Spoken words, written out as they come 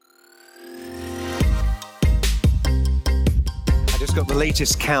just got the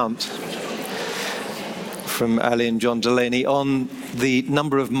latest count from Ali and John Delaney on the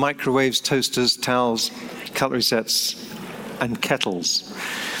number of microwaves, toasters, towels, cutlery sets and kettles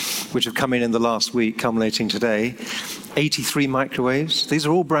which have come in the last week, culminating today. 83 microwaves. These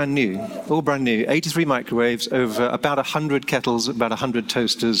are all brand new. 83 microwaves, over about 100 kettles, about 100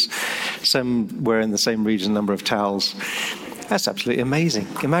 toasters, somewhere in the same region, number of towels. That's absolutely amazing.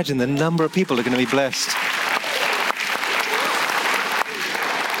 Imagine the number of people who are going to be blessed.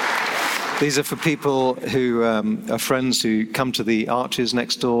 These are for people who are friends who come to the Arches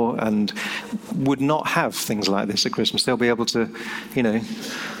next door and would not have things like this at Christmas. They'll be able to,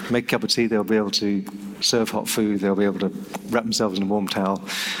 make a cup of tea. They'll be able to serve hot food. They'll be able to wrap themselves in a warm towel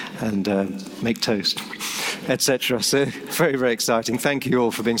and make toast, etc. So very, very exciting. Thank you all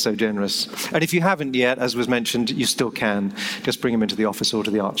for being so generous. And if you haven't yet, as was mentioned, you still can. Just bring them into the office or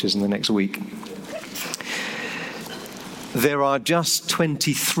to the Arches in the next week. There are just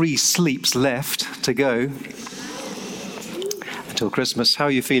 23 sleeps left to go until Christmas. How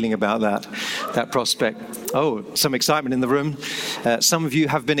are you feeling about that prospect? Oh, some excitement in the room. Some of you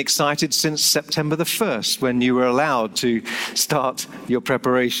have been excited since September the 1st, when you were allowed to start your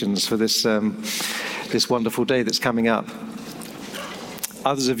preparations for this wonderful day that's coming up.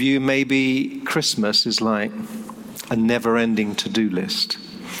 Others of you, maybe Christmas is like a never-ending to-do list.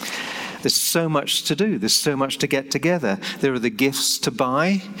 There's so much to do. There's so much to get together. There are the gifts to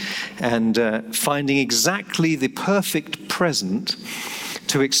buy and finding exactly the perfect present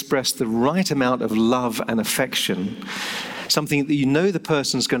to express the right amount of love and affection. Something that you know the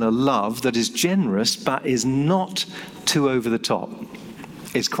person's going to love, that is generous but is not too over the top.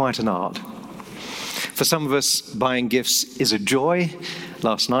 It's quite an art. For some of us, buying gifts is a joy.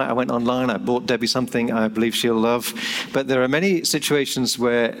 Last night I went online, I bought Debbie something I believe she'll love. But there are many situations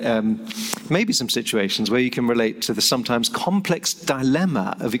where, maybe some situations where you can relate to the sometimes complex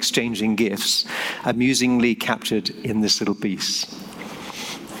dilemma of exchanging gifts, amusingly captured in this little piece.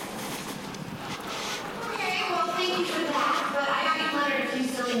 Okay, well, thank you for that, but I already cluttered a few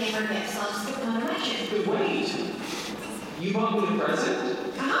silly neighbor gifts, so I'll just put them on the budget. Wait, you bought me a present?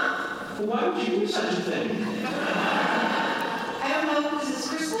 Uh-huh. Why would you do such a thing? I don't know, because it's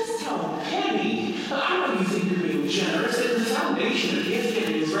Christmas? Oh, Penny, I know you think you're being generous, and the foundation of gift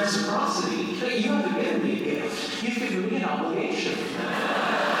giving is reciprocity. You haven't given me a gift. You've given me an obligation. Yeah,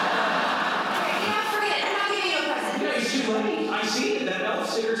 forget it. I'm not giving you a present. It's too late. I see it. That elf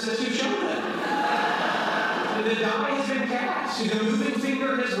sticker says you've shown it. The die has been cast. The moving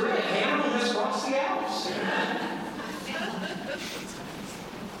finger has read. Hannibal has crossed the Alps.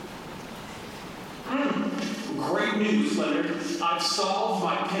 Great news, Leonard. I've solved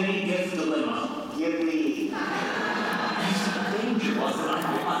my penny gift dilemma. Yippee. The danger was that I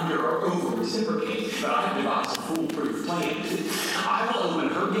might under or over-reciprocate, but I have devised a foolproof plan. I will open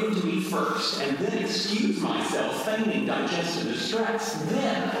her gift to me first, and then excuse myself, feigning digestive distress.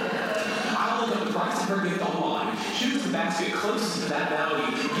 Then, I'll look up the price of her gift online, choose the basket closest to that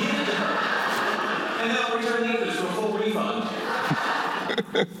value, give it to her, and then I'll return the others for a full refund.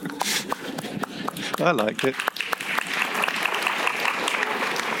 I liked it.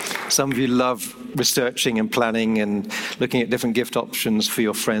 Some of you love researching and planning and looking at different gift options for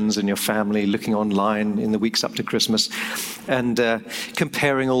your friends and your family, looking online in the weeks up to Christmas and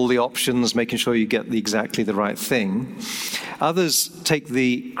comparing all the options, making sure you get exactly the right thing. Others take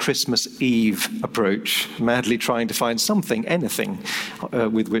the Christmas Eve approach, madly trying to find something, anything,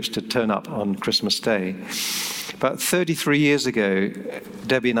 with which to turn up on Christmas Day. About 33 years ago,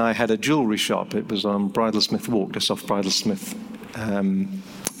 Debbie and I had a jewellery shop. It was on Bridlesmith Walk, just off Bridlesmith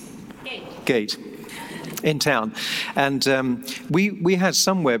Gate in town. And we had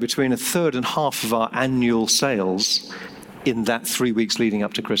somewhere between a third and half of our annual sales in that 3 weeks leading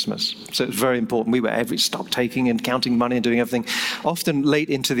up to Christmas. So it was very important. We were stock taking and counting money and doing everything, often late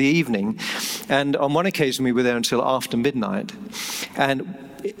into the evening. And on one occasion, we were there until after midnight. And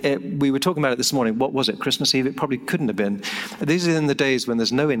we were talking about it this morning. What was it? Christmas Eve? It probably couldn't have been. These are in the days when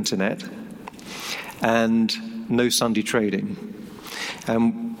there's no internet and no Sunday trading.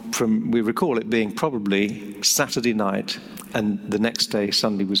 We recall it being probably Saturday night, and the next day,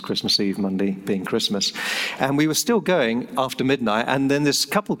 Sunday, was Christmas Eve, Monday being Christmas. And we were still going after midnight, and then this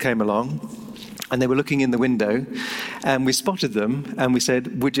couple came along, and they were looking in the window, and we spotted them, and we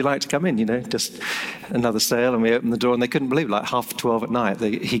said, would you like to come in? Just another sale. And we opened the door, and they couldn't believe it, like 12:30 at night,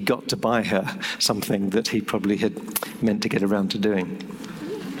 he got to buy her something that he probably had meant to get around to doing.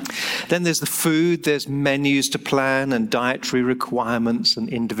 Then there's the food, there's menus to plan and dietary requirements and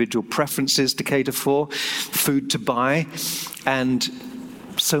individual preferences to cater for, food to buy, and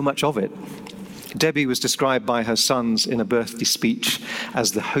so much of it. Debbie was described by her sons in a birthday speech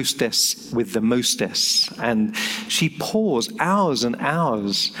as the hostess with the mostess, and she pours hours and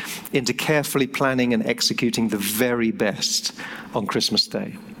hours into carefully planning and executing the very best on Christmas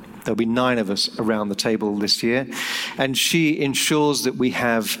Day. There'll be 9 of us around the table this year, and she ensures that we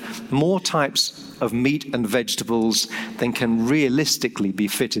have more types of meat and vegetables than can realistically be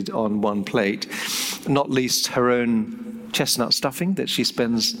fitted on one plate, not least her own chestnut stuffing that she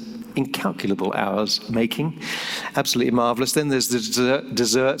spends incalculable hours making. Absolutely marvelous. Then there's the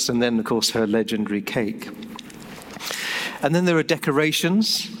desserts, and then, of course, her legendary cake. And then there are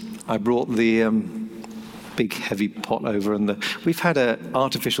decorations. I brought the big heavy pot over, and we've had an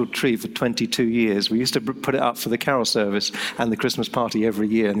artificial tree for 22 years. We used to put it up for the carol service and the Christmas party every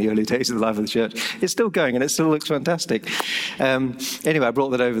year in the early days of the life of the church. It's still going, and it still looks fantastic. Anyway, I brought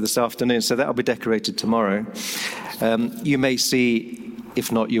that over this afternoon, so that'll be decorated tomorrow. You may see,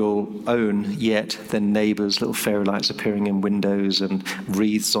 if not your own yet, then neighbours, little fairy lights appearing in windows and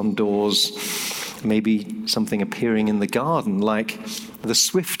wreaths on doors. Maybe something appearing in the garden, like the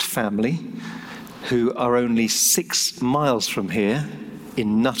Swift family, who are only 6 miles from here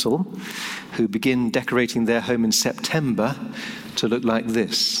in Nuttall, who begin decorating their home in September to look like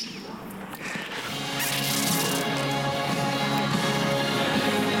this.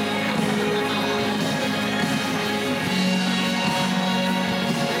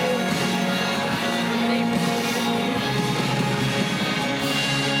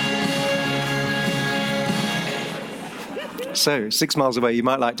 So, 6 miles away, you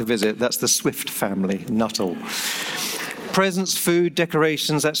might like to visit. That's the Swift family, Nuttall. Presents, food,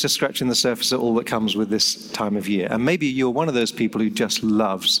 decorations, that's just scratching the surface of all that comes with this time of year. And maybe you're one of those people who just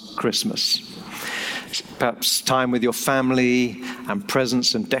loves Christmas. Perhaps time with your family and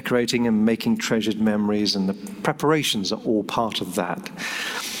presents and decorating and making treasured memories, and the preparations are all part of that.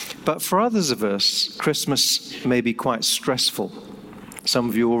 But for others of us, Christmas may be quite stressful. Some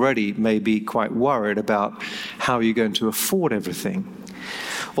of you already may be quite worried about how you're going to afford everything.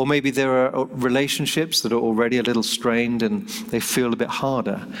 Or maybe there are relationships that are already a little strained and they feel a bit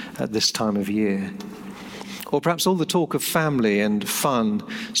harder at this time of year. Or perhaps all the talk of family and fun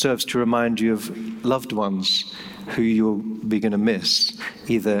serves to remind you of loved ones who you'll be going to miss,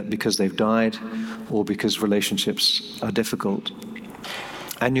 either because they've died or because relationships are difficult.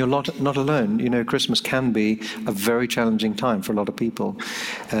 And you're not alone. You know, Christmas can be a very challenging time for a lot of people.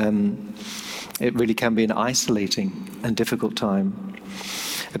 It really can be an isolating and difficult time.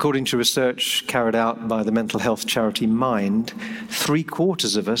 According to research carried out by the mental health charity Mind,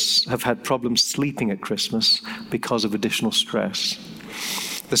 3/4 of us have had problems sleeping at Christmas because of additional stress.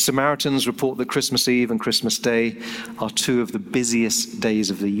 The Samaritans report that Christmas Eve and Christmas Day are 2 of the busiest days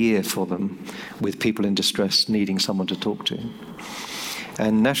of the year for them, with people in distress needing someone to talk to.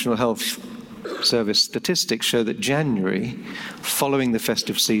 And National Health Service statistics show that January, following the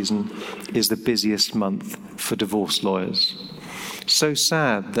festive season, is the busiest month for divorce lawyers. So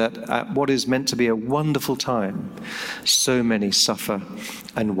sad that at what is meant to be a wonderful time, so many suffer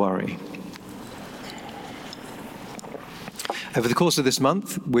and worry. Over the course of this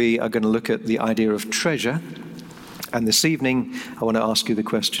month, we are going to look at the idea of treasure. And this evening, I want to ask you the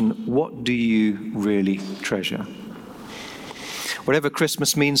question, what do you really treasure? Whatever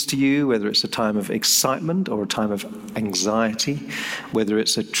Christmas means to you, whether it's a time of excitement or a time of anxiety, whether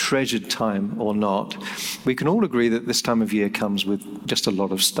it's a treasured time or not, we can all agree that this time of year comes with just a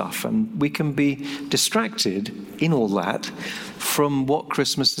lot of stuff. And we can be distracted in all that from what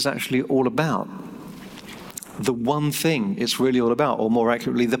Christmas is actually all about. The one thing it's really all about, or more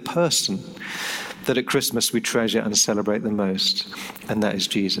accurately, the person that at Christmas we treasure and celebrate the most, and that is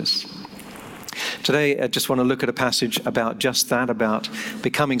Jesus. Today, I just want to look at a passage about just that, about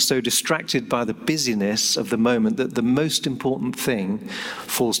becoming so distracted by the busyness of the moment that the most important thing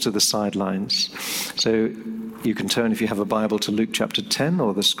falls to the sidelines. So you can turn, if you have a Bible, to Luke chapter 10,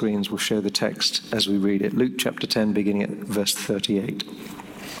 or the screens will show the text as we read it. Luke chapter 10, beginning at verse 38.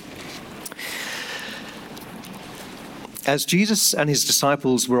 As Jesus and his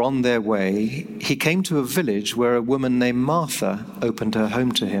disciples were on their way, he came to a village where a woman named Martha opened her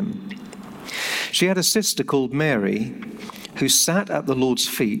home to him. She had a sister called Mary, who sat at the Lord's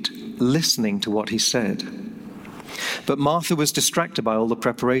feet, listening to what he said. But Martha was distracted by all the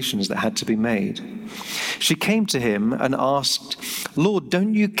preparations that had to be made. She came to him and asked, "Lord,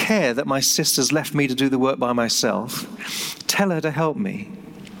 don't you care that my sister's left me to do the work by myself? Tell her to help me."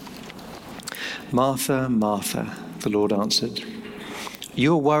 "Martha, Martha," the Lord answered,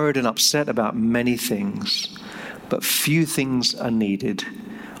 "you're worried and upset about many things, but few things are needed,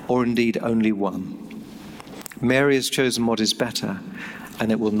 or indeed only one. Mary has chosen what is better,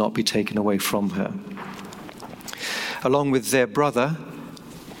 and it will not be taken away from her. Along with their brother,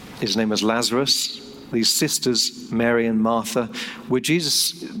 his name was Lazarus, these sisters, Mary and Martha, were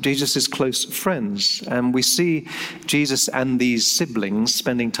Jesus's close friends. And we see Jesus and these siblings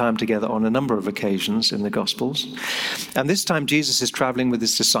spending time together on a number of occasions in the Gospels. And this time Jesus is traveling with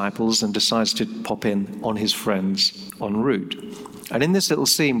his disciples and decides to pop in on his friends en route. And in this little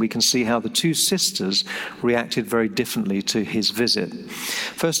scene, we can see how the two sisters reacted very differently to his visit.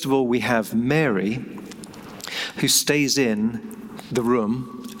 First of all, we have Mary, who stays in the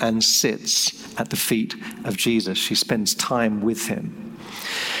room and sits at the feet of Jesus. She spends time with him.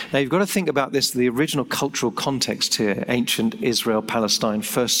 Now, you've got to think about this, the original cultural context here, ancient Israel, Palestine,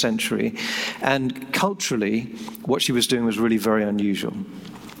 first century. And culturally, what she was doing was really very unusual.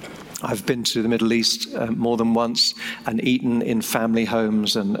 I've been to the Middle East more than once and eaten in family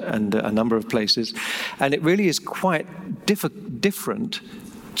homes and a number of places. And it really is quite different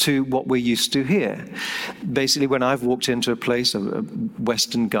to what we're used to here. Basically, when I've walked into a place, a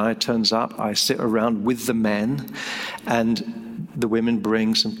Western guy turns up, I sit around with the men, and the women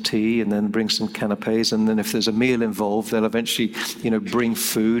bring some tea and then bring some canapes, and then if there's a meal involved, they'll eventually, bring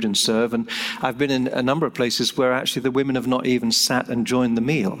food and serve. And I've been in a number of places where actually the women have not even sat and joined the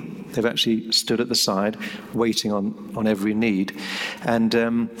meal. They've actually stood at the side, waiting on every need. And,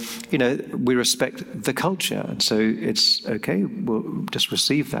 we respect the culture, and so it's okay, we'll just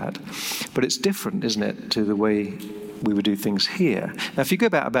receive that. But it's different, isn't it, to the way we would do things here. Now, if you go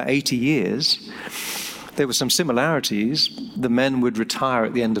back about 80 years, there were some similarities. The men would retire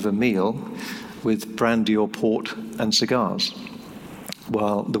at the end of a meal with brandy or port and cigars,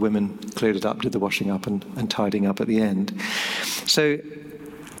 while the women cleared it up, did the washing up and tidying up at the end. So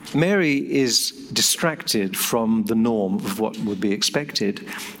Mary is distracted from the norm of what would be expected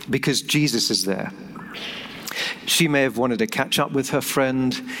because Jesus is there. She may have wanted to catch up with her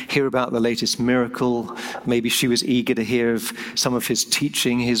friend, hear about the latest miracle. Maybe she was eager to hear of some of his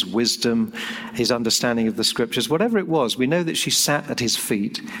teaching, his wisdom, his understanding of the scriptures. Whatever it was, we know that she sat at his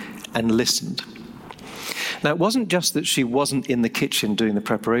feet and listened. Now, it wasn't just that she wasn't in the kitchen doing the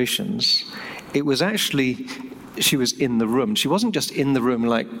preparations. It was actually she was in the room. She wasn't just in the room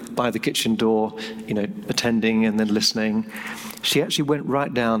like by the kitchen door, attending and then listening. She actually went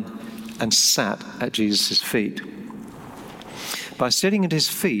right down and sat at Jesus' feet. By sitting at his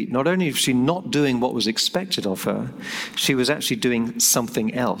feet, not only was she not doing what was expected of her, she was actually doing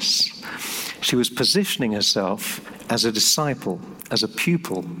something else. She was positioning herself as a disciple, as a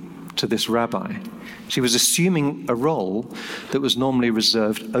pupil to this rabbi. She was assuming a role that was normally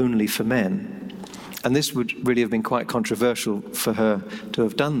reserved only for men. And this would really have been quite controversial for her to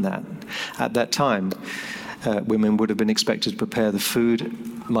have done that. At that time, women would have been expected to prepare the food,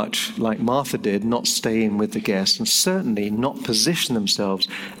 much like Martha did, not stay in with the guests, and certainly not position themselves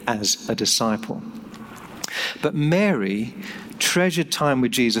as a disciple. But Mary treasured time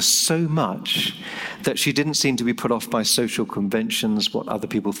with Jesus so much that she didn't seem to be put off by social conventions, what other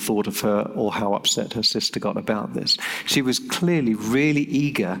people thought of her, or how upset her sister got about this. She was clearly really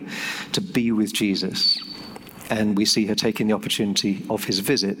eager to be with Jesus, and we see her taking the opportunity of his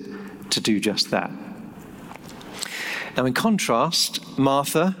visit to do just that. Now, in contrast,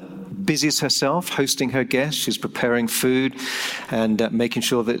 Martha busies herself hosting her guests. She's preparing food and making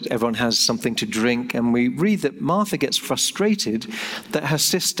sure that everyone has something to drink. And we read that Martha gets frustrated that her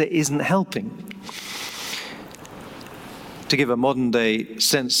sister isn't helping. To give a modern-day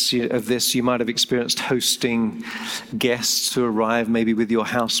sense of this, you might have experienced hosting guests who arrive, maybe with your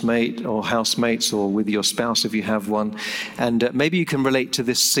housemate or housemates, or with your spouse if you have one. And maybe you can relate to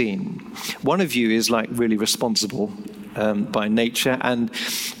this scene. One of you is like really responsible by nature, and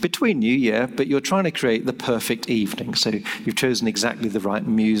between you, but you're trying to create the perfect evening. So you've chosen exactly the right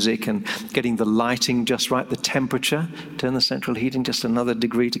music and getting the lighting just right, the temperature, turn the central heating just another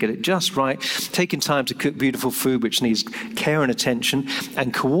degree to get it just right, taking time to cook beautiful food which needs care and attention,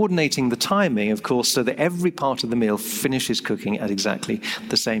 and coordinating the timing, of course, so that every part of the meal finishes cooking at exactly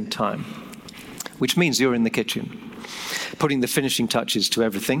the same time. Which means you're in the kitchen, putting the finishing touches to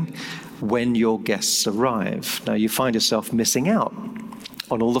everything when your guests arrive. Now, you find yourself missing out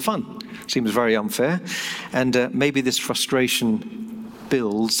on all the fun. Seems very unfair. And maybe this frustration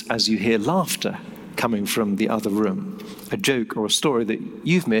builds as you hear laughter coming from the other room, a joke or a story that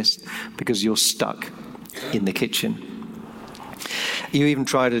you've missed because you're stuck in the kitchen. You even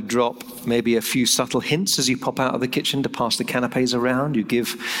try to drop maybe a few subtle hints as you pop out of the kitchen to pass the canapes around. You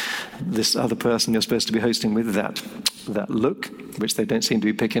give this other person you're supposed to be hosting with that look, which they don't seem to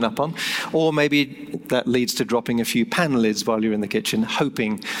be picking up on. Or maybe that leads to dropping a few pan lids while you're in the kitchen,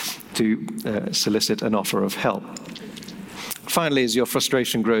 hoping to solicit an offer of help. Finally, as your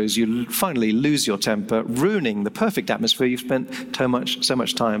frustration grows, you finally lose your temper, ruining the perfect atmosphere you've spent so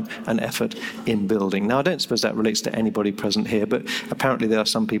much time and effort in building. Now, I don't suppose that relates to anybody present here, but apparently there are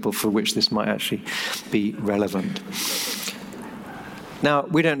some people for which this might actually be relevant. Now,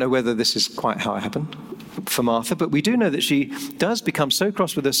 we don't know whether this is quite how it happened for Martha, but we do know that she does become so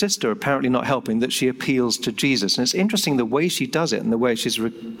cross with her sister, apparently not helping, that she appeals to Jesus. And it's interesting the way she does it and the way she's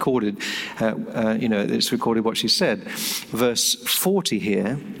recorded, it's recorded what she said. Verse 40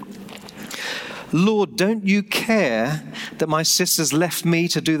 here, "Lord, don't you care that my sister's left me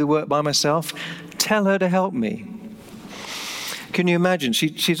to do the work by myself? Tell her to help me." Can you imagine?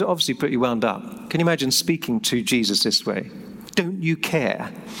 She's obviously pretty wound up. Can you imagine speaking to Jesus this way? Don't you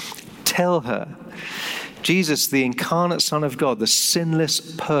care? Tell her. Jesus, the incarnate Son of God, the sinless,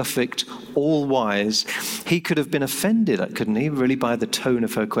 perfect, all-wise, he could have been offended, couldn't he, really, by the tone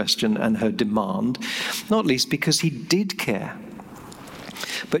of her question and her demand, not least because he did care.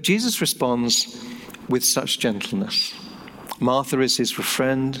 But Jesus responds with such gentleness. Martha is his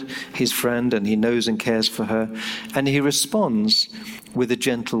friend, and he knows and cares for her, and he responds with a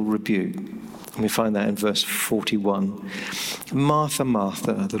gentle rebuke. And we find that in verse 41. "Martha,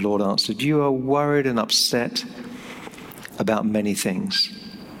 Martha," the Lord answered, "you are worried and upset about many things.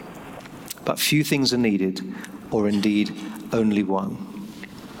 But few things are needed, or indeed only one."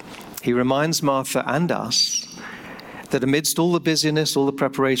 He reminds Martha and us that amidst all the busyness, all the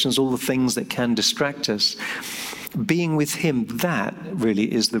preparations, all the things that can distract us, being with him, that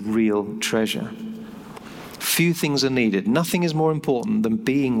really is the real treasure. Few things are needed. Nothing is more important than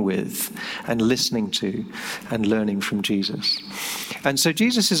being with and listening to and learning from Jesus. And so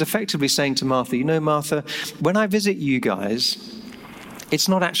Jesus is effectively saying to Martha, you know, Martha, when I visit you guys, it's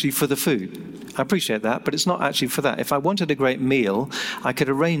not actually for the food. I appreciate that, but it's not actually for that. If I wanted a great meal, I could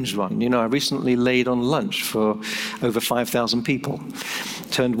arrange one. You know, I recently laid on lunch for over 5,000 people,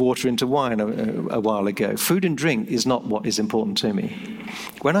 turned water into wine a while ago. Food and drink is not what is important to me.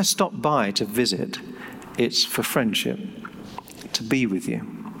 When I stop by to visit, it's for friendship, to be with you.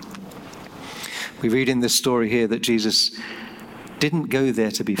 We read in this story here that Jesus didn't go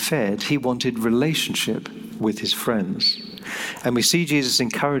there to be fed. He wanted relationship with his friends. And we see Jesus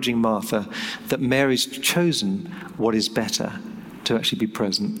encouraging Martha that Mary's chosen what is better, to actually be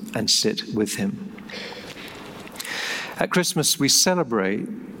present and sit with him. At Christmas, we celebrate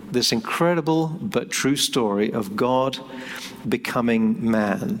this incredible but true story of God becoming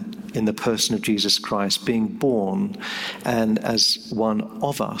man in the person of Jesus Christ, being born and as one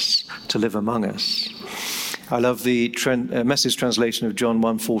of us to live among us. I love the Message translation of John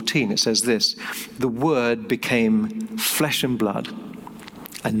 1:14. It says this: "The Word became flesh and blood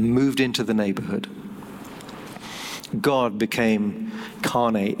and moved into the neighborhood." God became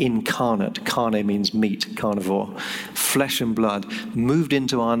carne, incarnate. Carne means meat, carnivore. Flesh and blood moved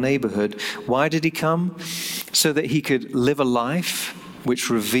into our neighborhood. Why did he come? So that he could live a life which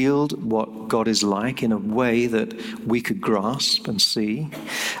revealed what God is like in a way that we could grasp and see,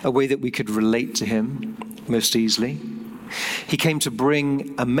 a way that we could relate to him most easily. He came to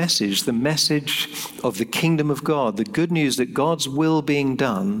bring a message, the message of the kingdom of God, the good news that God's will being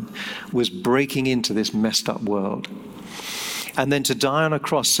done was breaking into this messed up world. And then to die on a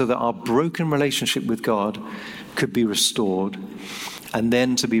cross so that our broken relationship with God could be restored, and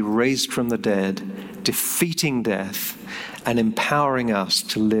then to be raised from the dead, defeating death and empowering us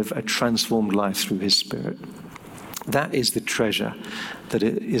to live a transformed life through his Spirit. That is the treasure that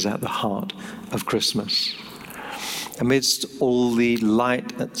is at the heart of Christmas. Amidst all the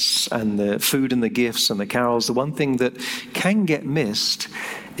lights and the food and the gifts and the carols, the one thing that can get missed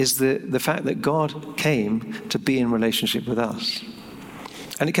is the fact that God came to be in relationship with us.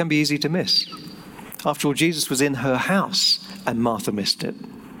 And it can be easy to miss. After all, Jesus was in her house and Martha missed it.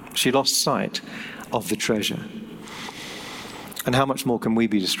 She lost sight of the treasure. And how much more can we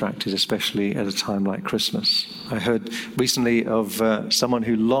be distracted, especially at a time like Christmas? I heard recently of someone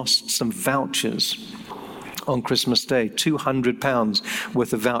who lost some vouchers on Christmas Day, £200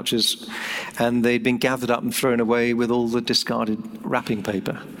 worth of vouchers, and they'd been gathered up and thrown away with all the discarded wrapping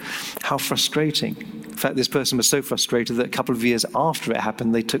paper. How frustrating. In fact, this person was so frustrated that a couple of years after it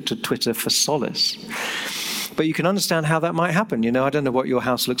happened, they took to Twitter for solace. But you can understand how that might happen. You know, I don't know what your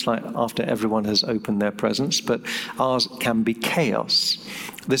house looks like after everyone has opened their presents, but ours can be chaos.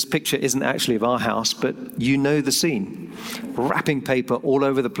 This picture isn't actually of our house, but you know the scene. Wrapping paper all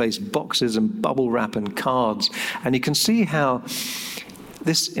over the place, boxes and bubble wrap and cards. And you can see how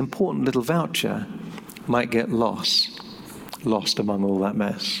this important little voucher might get lost among all that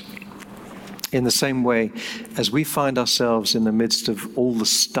mess. In the same way, as we find ourselves in the midst of all the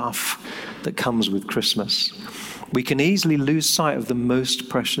stuff that comes with Christmas, we can easily lose sight of the most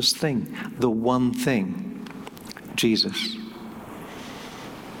precious thing, the one thing, Jesus.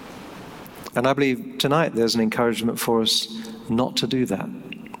 And I believe tonight there's an encouragement for us not to do that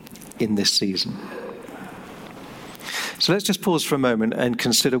in this season. So let's just pause for a moment and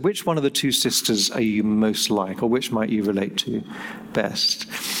consider which one of the two sisters are you most like, or which might you relate to best?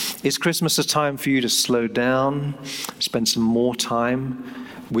 Is Christmas a time for you to slow down, spend some more time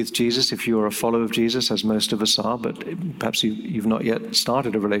with Jesus, if you're a follower of Jesus, as most of us are, but perhaps you've not yet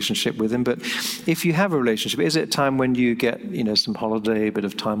started a relationship with him. But if you have a relationship, is it a time when you get, some holiday, a bit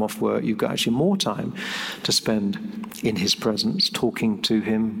of time off work, you've got actually more time to spend in his presence, talking to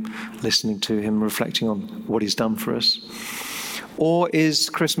him, listening to him, reflecting on what he's done for us? Or is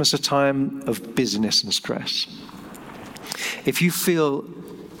Christmas a time of busyness and stress? If you feel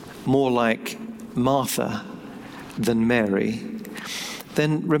more like Martha than Mary,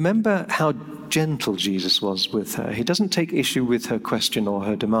 then remember how gentle Jesus was with her. He doesn't take issue with her question or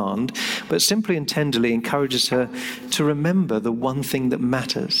her demand, but simply and tenderly encourages her to remember the one thing that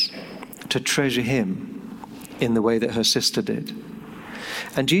matters, to treasure him in the way that her sister did.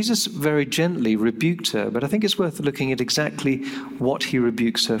 And Jesus very gently rebuked her, but I think it's worth looking at exactly what he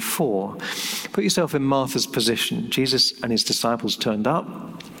rebukes her for. Put yourself in Martha's position. Jesus and his disciples turned up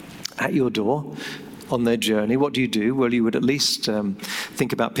at your door on their journey. What do? Well, you would at least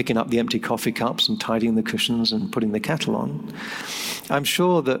think about picking up the empty coffee cups and tidying the cushions and putting the kettle on. I'm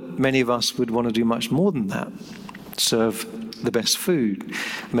sure that many of us would want to do much more than that. Serve the best food,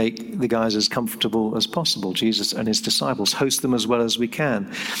 make the guys as comfortable as possible, Jesus and his disciples, host them as well as we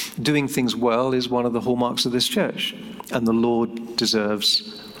can. Doing things well is one of the hallmarks of this church, and the Lord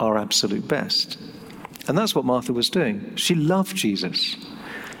deserves our absolute best. And that's what Martha was doing. She loved Jesus.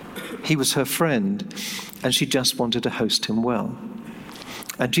 He was her friend, and she just wanted to host him well.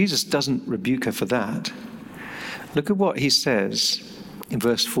 And Jesus doesn't rebuke her for that. Look at what he says in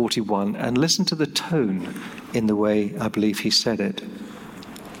verse 41, and listen to the tone in the way I believe he said it.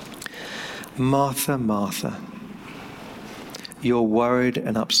 Martha, Martha, you're worried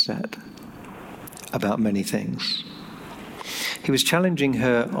and upset about many things. He was challenging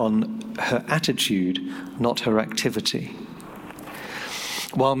her on her attitude, not her activity.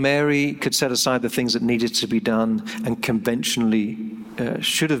 While Mary could set aside the things that needed to be done and conventionally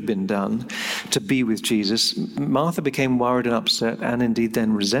should have been done to be with Jesus, Martha became worried and upset and indeed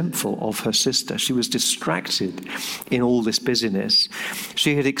then resentful of her sister. She was distracted in all this busyness.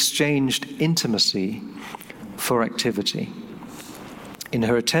 She had exchanged intimacy for activity. In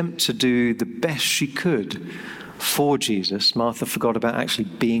her attempt to do the best she could for Jesus, Martha forgot about actually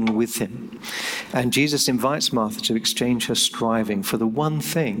being with him. And Jesus invites Martha to exchange her striving for the one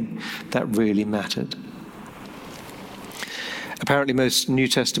thing that really mattered. Apparently, most New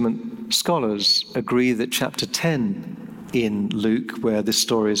Testament scholars agree that chapter 10 in Luke, where this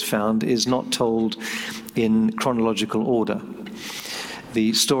story is found, is not told in chronological order.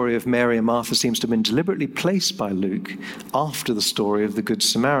 The story of Mary and Martha seems to have been deliberately placed by Luke after the story of the Good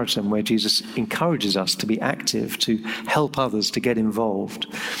Samaritan, where Jesus encourages us to be active, to help others, to get involved.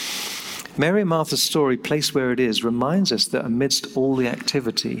 Mary and Martha's story, placed where it is, reminds us that amidst all the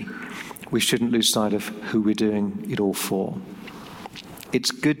activity, we shouldn't lose sight of who we're doing it all for.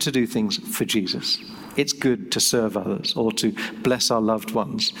 It's good to do things for Jesus. It's good to serve others or to bless our loved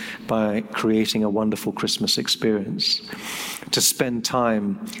ones by creating a wonderful Christmas experience, to spend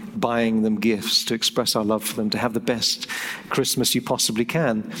time buying them gifts, to express our love for them, to have the best Christmas you possibly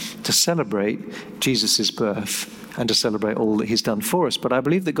can, to celebrate Jesus' birth and to celebrate all that he's done for us. But I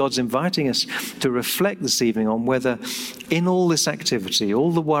believe that God's inviting us to reflect this evening on whether in all this activity,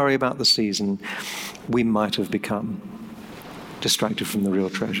 all the worry about the season, we might have become distracted from the real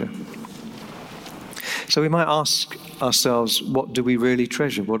treasure. So we might ask ourselves, what do we really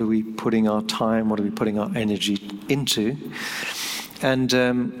treasure? What are we putting our time, what are we putting our energy into?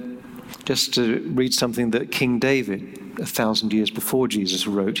 And just to read something that King David, 1,000 years before Jesus,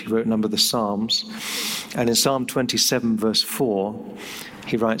 wrote. He wrote a number of the Psalms. And in Psalm 27, verse 4,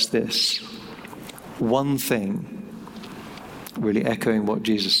 he writes this: one thing, really echoing what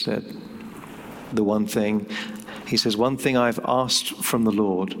Jesus said, the one thing, he says, one thing I've asked from the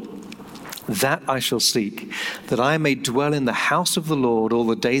Lord, that I shall seek, that I may dwell in the house of the Lord all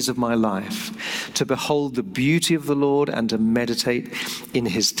the days of my life, to behold the beauty of the Lord and to meditate in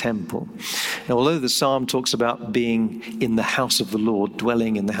his temple. Now, although the psalm talks about being in the house of the Lord,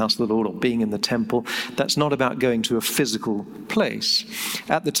 dwelling in the house of the Lord, or being in the temple, that's not about going to a physical place.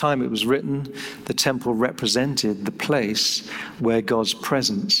 At the time it was written, the temple represented the place where God's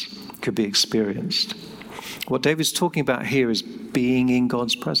presence could be experienced. What David's talking about here is being in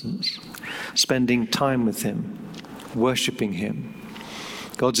God's presence, spending time with him, worshipping him.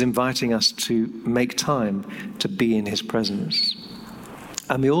 God's inviting us to make time to be in his presence.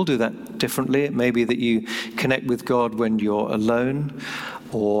 And we all do that differently. It may be that you connect with God when you're alone,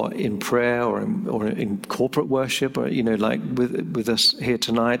 or in prayer, or in corporate worship, or, like with us here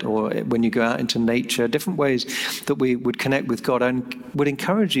tonight, or when you go out into nature, different ways that we would connect with God. And would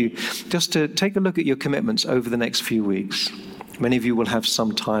encourage you just to take a look at your commitments over the next few weeks. Many of you will have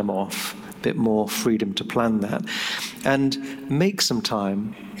some time off, a bit more freedom to plan that, and make some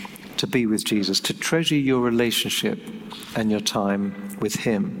time to be with Jesus, to treasure your relationship and your time with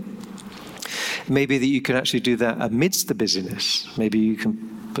him. Maybe that you can actually do that amidst the busyness. Maybe you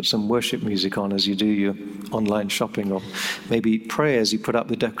can put some worship music on as you do your online shopping, or maybe pray as you put up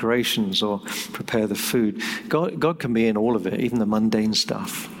the decorations or prepare the food. God can be in all of it, even the mundane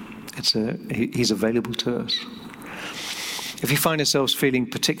stuff. He's available to us. If you find yourselves feeling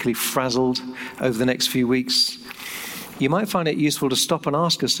particularly frazzled over the next few weeks, you might find it useful to stop and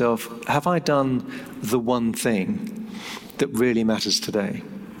ask yourself, have I done the one thing that really matters today?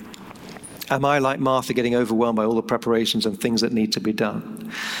 Am I, like Martha, getting overwhelmed by all the preparations and things that need to be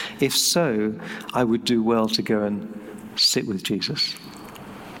done? If so, I would do well to go and sit with Jesus.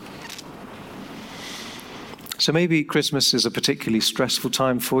 So maybe Christmas is a particularly stressful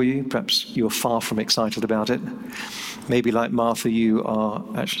time for you. Perhaps you're far from excited about it. Maybe, like Martha, you are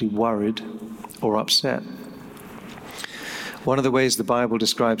actually worried or upset. One of the ways the Bible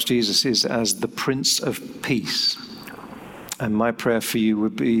describes Jesus is as the Prince of Peace. And my prayer for you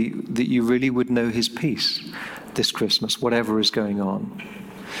would be that you really would know his peace this Christmas, whatever is going on.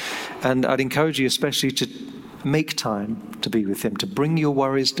 And I'd encourage you especially to make time to be with him, to bring your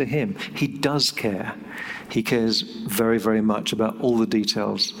worries to him. He does care. He cares very, very much about all the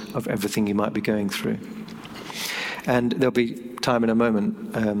details of everything you might be going through. And there'll be time in a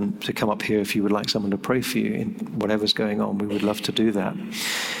moment to come up here if you would like someone to pray for you in whatever's going on. We would love to do that.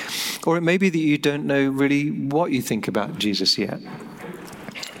 Or it may be that you don't know really what you think about Jesus yet.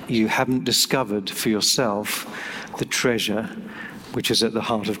 You haven't discovered for yourself the treasure which is at the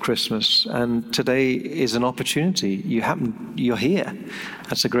heart of Christmas. And today is an opportunity. You're here.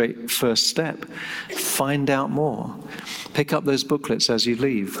 That's a great first step. Find out more. Pick up those booklets as you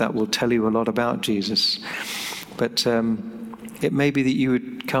leave. That will tell you a lot about Jesus. But it may be that you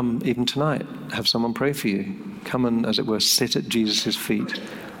would come even tonight, have someone pray for you. Come and, as it were, sit at Jesus' feet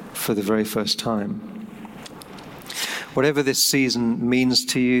for the very first time. Whatever this season means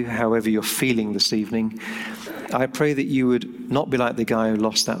to you, however you're feeling this evening, I pray that you would not be like the guy who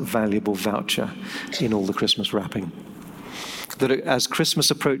lost that valuable voucher in all the Christmas wrapping. That as Christmas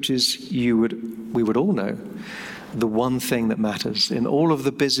approaches, we would all know the one thing that matters. In all of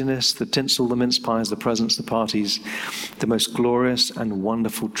the busyness, the tinsel, the mince pies, the presents, the parties, the most glorious and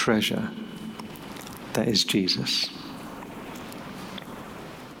wonderful treasure, that is Jesus.